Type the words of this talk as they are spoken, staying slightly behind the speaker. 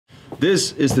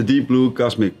This is the Deepblu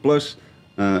COSMIQ Plus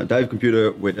dive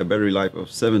computer with a battery life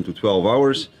of 7 to 12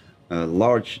 hours, a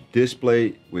large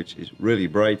display which is really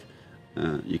bright.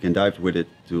 You can dive with it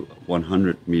to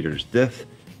 100 meters depth,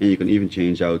 and you can even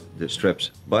change out the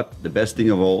straps. But the best thing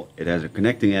of all, it has a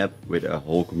connecting app with a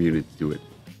whole community to it.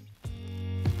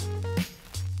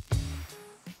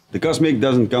 The COSMIQ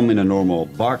doesn't come in a normal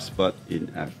box, but in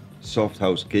a soft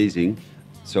house casing.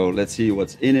 So let's see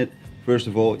what's in it. First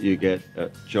of all, you get a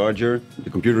charger,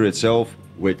 the computer itself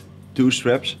with two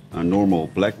straps, a normal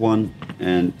black one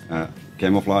and a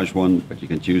camouflage one, but you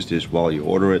can choose this while you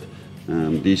order it.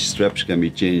 These straps can be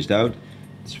changed out.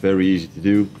 It's very easy to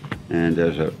do, and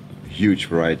there's a huge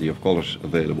variety of colors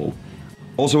available.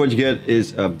 Also, what you get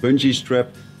is a bungee strap,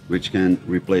 which can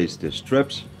replace the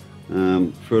straps.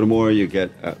 Furthermore, you get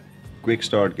a quick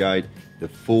start guide. The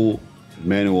full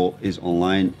manual is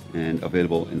online and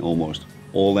available in almost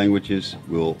all languages.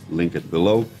 We'll link it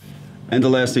below. And the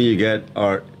last thing you get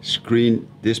are screen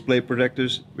display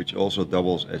protectors, which also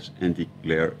doubles as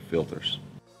anti-glare filters.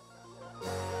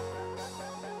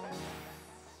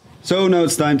 So now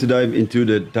it's time to dive into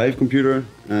the dive computer.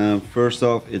 First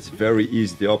off, it's very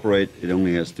easy to operate. It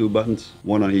only has two buttons,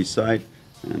 one on each side.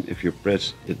 If you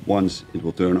press it once, it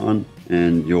will turn on,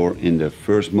 and you're in the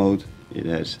first mode. It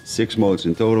has 6 modes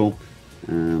in total.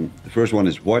 The first one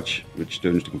is watch, which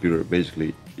turns the computer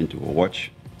basically into a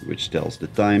watch, which tells the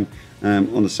time.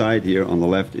 On the side here on the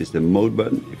left is the mode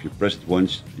button. If you press it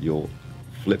once, you'll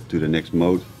flip to the next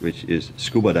mode, which is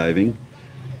scuba diving.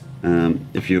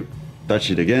 If you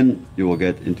touch it again, you will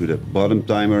get into the bottom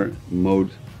timer mode.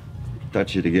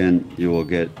 Touch it again, you will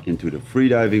get into the free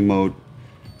diving mode.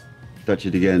 Touch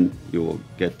it again, you will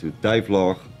get to dive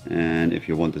log. And if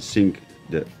you want to sync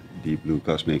the Deepblu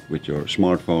COSMIQ with your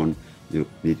smartphone, you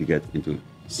need to get into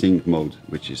sync mode,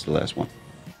 which is the last one.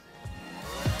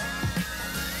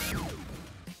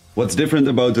 What's different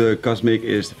about the COSMIQ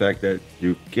is the fact that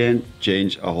you can't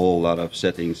change a whole lot of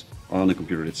settings on the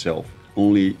computer itself.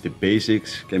 Only the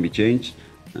basics can be changed.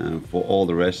 For all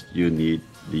the rest, you need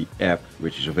the app,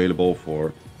 which is available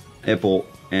for Apple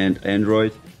and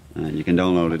Android. You can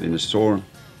download it in the store.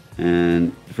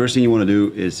 And the first thing you want to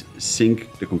do is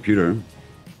sync the computer.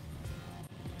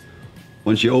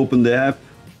 Once you open the app,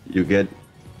 you get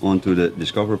onto the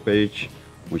Discover page.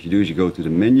 What you do is you go to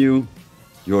the menu,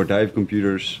 Your Dive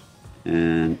Computers,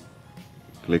 and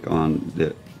click on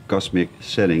the COSMIQ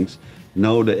settings.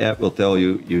 Now the app will tell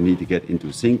you you need to get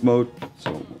into sync mode.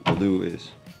 So what we'll do is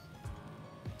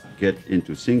get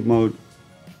into sync mode,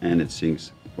 and it syncs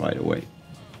right away.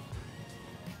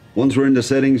 Once we're in the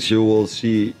settings, you will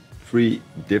see 3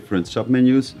 different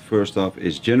submenus. First off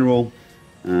is General.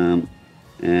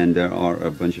 And there are a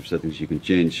bunch of settings you can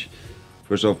change.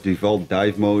 First off, default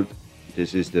dive mode.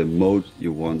 This is the mode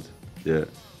you want the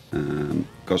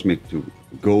COSMIQ to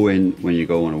go in when you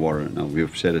go on the water. Now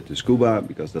we've set it to scuba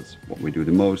because that's what we do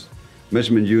the most.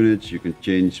 Measurement units, you can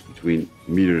change between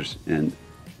meters and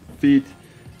feet.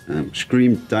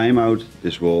 Screen timeout,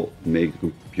 this will make the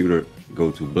computer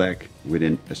go to black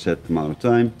within a set amount of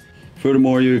time.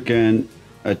 Furthermore, you can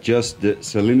adjust the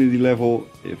salinity level.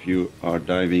 If you are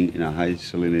diving in a high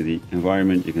salinity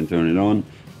environment, you can turn it on.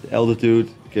 The altitude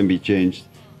can be changed,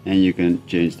 and you can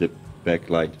change the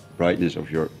backlight brightness of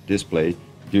your display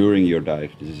during your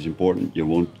dive. This is important. You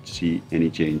won't see any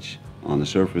change on the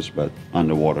surface, but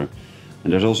underwater.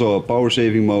 And there's also a power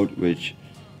saving mode, which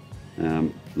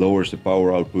lowers the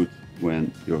power output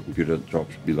when your computer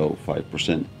drops below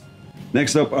 5%.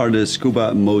 Next up are the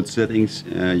scuba mode settings.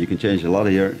 You can change a lot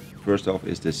here. First off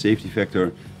is the safety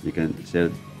factor. You can set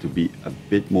it to be a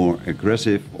bit more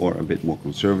aggressive or a bit more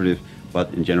conservative,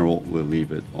 but in general we'll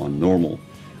leave it on normal.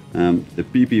 The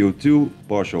PPO2,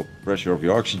 partial pressure of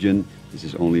your oxygen, this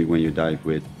is only when you dive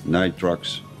with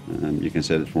nitrox. You can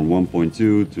set it from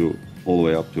 1.2 to all the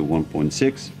way up to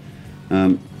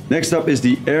 1.6. Next up is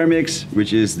the air mix,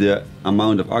 which is the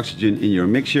amount of oxygen in your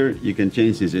mixture. You can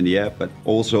change this in the app, but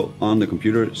also on the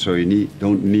computer, so you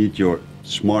don't need your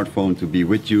smartphone to be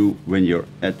with you when you're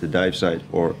at the dive site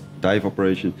or dive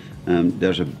operation.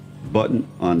 There's a button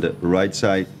on the right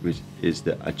side, which is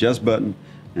the adjust button,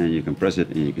 and you can press it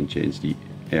and you can change the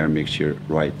air mixture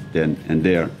right then and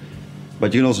there.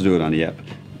 But you can also do it on the app.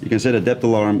 You can set a depth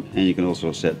alarm, and you can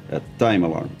also set a time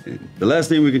alarm. The last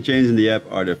thing we can change in the app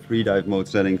are the free dive mode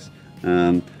settings.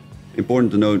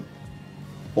 Important to note,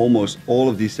 almost all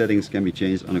of these settings can be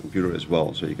changed on the computer as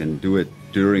well, so you can do it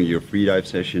during your free dive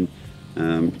session.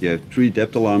 You have 3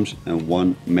 depth alarms and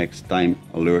 1 max time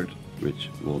alert, which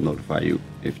will notify you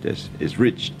if this is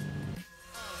reached.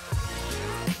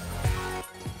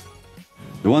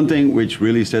 The one thing which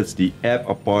really sets the app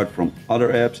apart from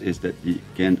other apps is that you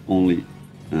can't only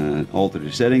alter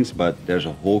the settings, but there's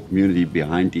a whole community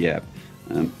behind the app.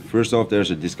 First off,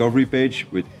 there's a discovery page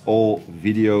with all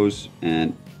videos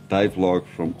and dive log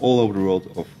from all over the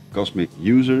world of COSMIQ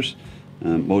users.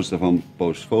 Most of them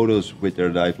post photos with their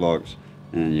dive logs,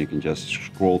 and you can just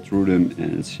scroll through them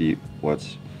and see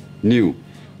what's new.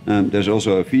 There's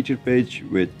also a featured page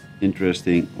with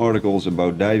interesting articles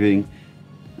about diving.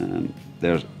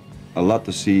 There's a lot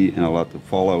to see and a lot to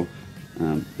follow,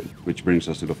 which brings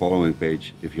us to the following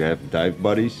page. If you have dive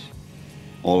buddies,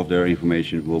 all of their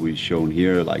information will be shown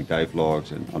here, like dive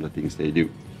logs and other things they do.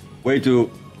 Way to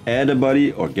add a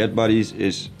buddy or get buddies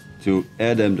is to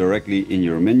add them directly in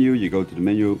your menu. You go to the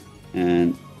menu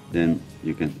and then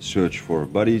you can search for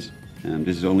buddies. And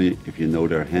this is only if you know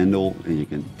their handle and you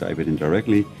can type it in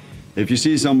directly. If you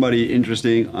see somebody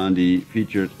interesting on the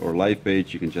featured or live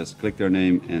page, you can just click their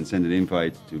name and send an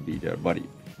invite to be their buddy.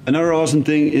 Another awesome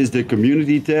thing is the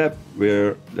community tab,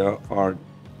 where there are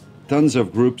tons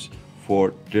of groups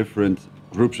for different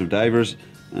groups of divers.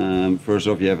 First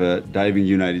off, you have a Diving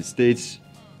United States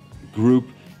group,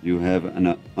 you have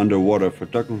an underwater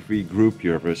photography group,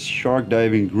 you have a shark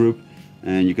diving group,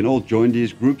 and you can all join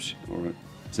these groups or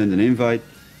send an invite.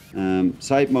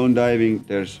 Side mount diving,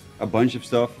 there's a bunch of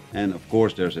stuff, and of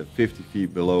course there's a 50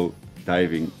 feet below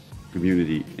diving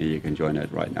community, and you can join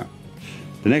that right now.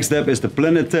 The next step is the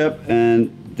Planet tab,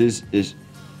 and this is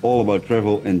all about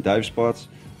travel and dive spots.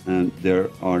 And there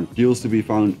are deals to be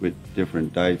found with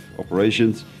different dive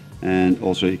operations, and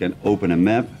also you can open a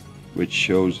map which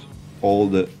shows all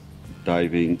the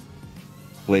diving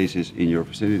places in your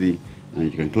vicinity, and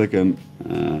you can click them.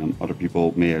 Other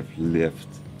people may have left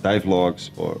dive logs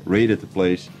or rated the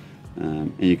place,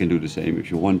 and you can do the same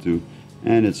if you want to,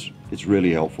 and it's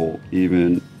really helpful.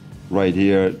 Even right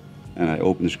here, and I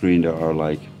open the screen, there are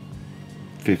like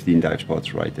 15 dive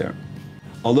spots right there.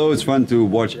 Although it's fun to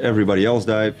watch everybody else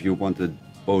dive, you want to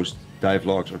post dive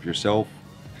logs of yourself.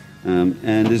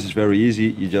 And this is very easy.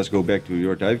 You just go back to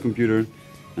your dive computer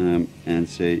and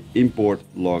say import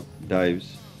log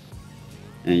dives,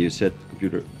 and you set the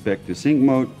computer back to sync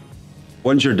mode.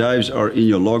 Once your dives are in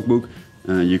your logbook,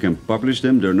 you can publish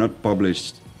them. They're not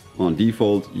published on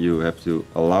default. You have to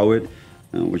allow it.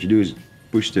 What you do is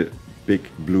push the big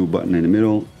blue button in the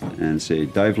middle and say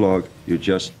dive log. You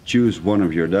just choose one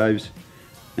of your dives,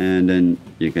 and then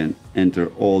you can enter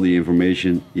all the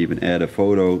information, even add a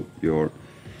photo. Your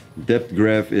depth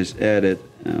graph is added,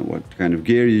 what kind of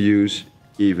gear you use,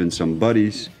 even some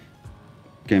buddies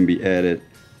can be added,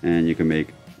 and you can make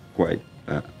quite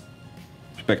a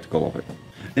spectacle of it.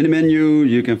 In the menu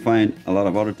you can find a lot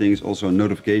of other things, also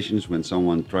notifications when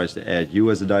someone tries to add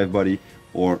you as a dive buddy,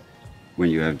 or when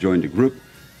you have joined the group.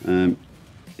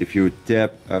 If you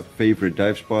tap a favorite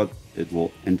dive spot, it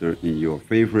will enter in your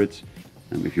favorites.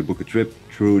 If you book a trip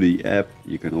through the app,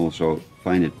 you can also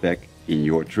find it back in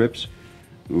your trips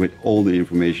with all the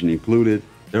information included.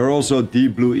 There are also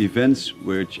Deepblu events,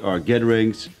 which are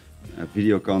gatherings, a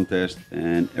video contest,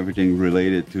 and everything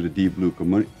related to the Deepblu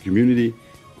community.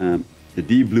 The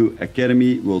Deepblu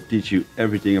Academy will teach you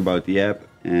everything about the app,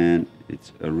 and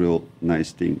it's a real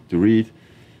nice thing to read.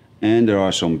 And there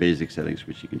are some basic settings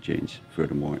which you can change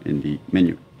furthermore in the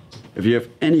menu. If you have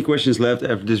any questions left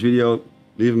after this video,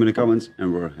 leave them in the comments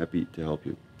and we're happy to help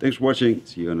you. Thanks for watching.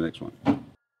 See you on the next one.